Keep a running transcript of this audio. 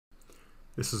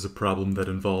This is a problem that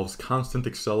involves constant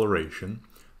acceleration,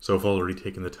 so I've already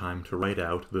taken the time to write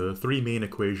out the three main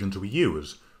equations we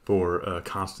use for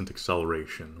constant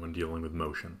acceleration when dealing with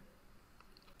motion.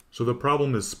 So the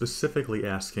problem is specifically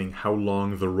asking how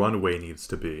long the runway needs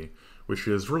to be, which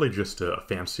is really just a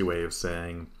fancy way of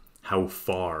saying how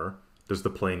far does the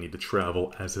plane need to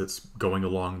travel as it's going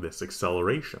along this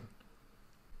acceleration.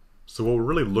 So what we're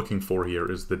really looking for here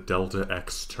is the delta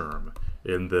x term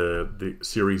in the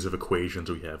series of equations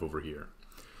we have over here.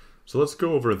 So let's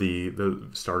go over the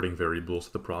starting variables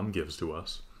the problem gives to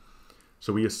us.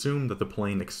 So we assume that the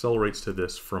plane accelerates to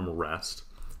this from rest,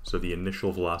 so the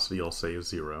initial velocity I'll say is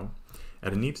 0,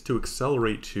 and it needs to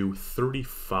accelerate to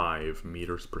 35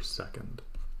 meters per second.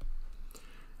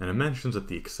 And it mentions that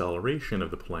the acceleration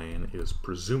of the plane is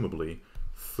presumably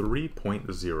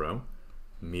 3.0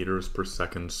 meters per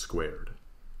second squared.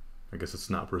 I guess it's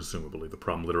not presumably, the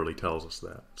problem literally tells us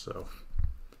that, so.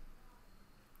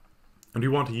 And we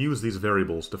want to use these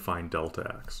variables to find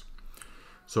delta x.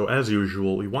 So as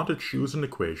usual, we want to choose an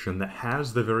equation that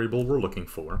has the variable we're looking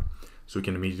for, so we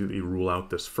can immediately rule out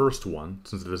this first one,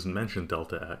 since it doesn't mention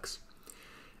delta x.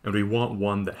 And we want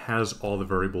one that has all the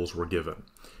variables we're given,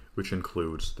 which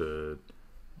includes the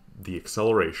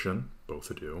acceleration,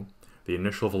 both do, the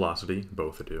initial velocity,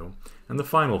 both do, and the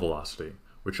final velocity,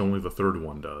 which only the third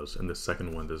one does, and the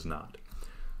second one does not.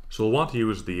 So we'll want to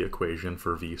use the equation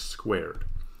for v squared,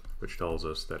 which tells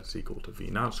us that it's equal to v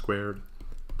naught squared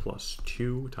plus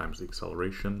 2 times the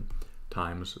acceleration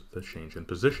times the change in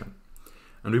position.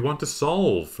 And we want to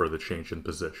solve for the change in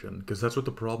position, because that's what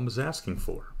the problem is asking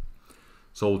for.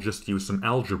 So I'll just use some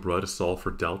algebra to solve for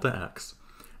delta x.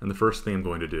 And the first thing I'm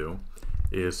going to do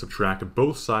is subtract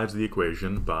both sides of the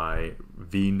equation by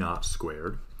v naught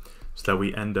squared, so that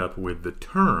we end up with the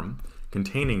term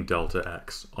containing delta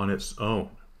x on its own.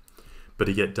 But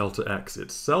to get delta x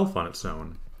itself on its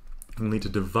own, we'll need to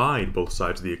divide both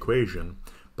sides of the equation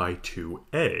by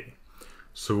 2a.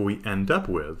 So what we end up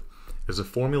with is a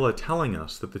formula telling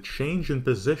us that the change in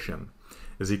position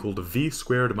is equal to v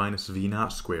squared minus v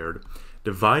naught squared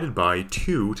divided by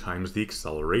 2 times the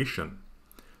acceleration.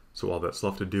 So all that's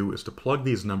left to do is to plug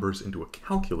these numbers into a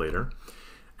calculator,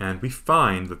 and we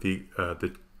find that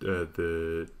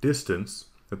the distance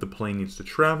that the plane needs to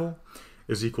travel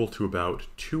is equal to about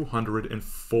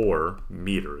 204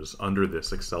 meters under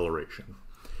this acceleration.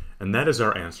 And that is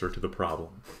our answer to the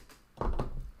problem.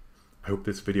 I hope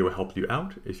this video helped you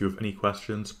out. If you have any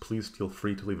questions, please feel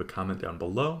free to leave a comment down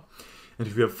below. And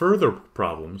if you have further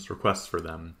problems, requests for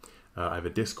them, I have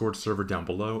a Discord server down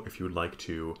below if you would like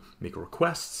to make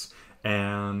requests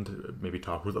and maybe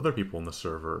talk with other people in the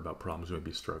server about problems you may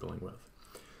be struggling with.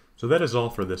 So that is all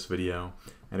for this video,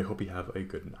 and I hope you have a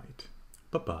good night.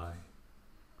 Bye-bye.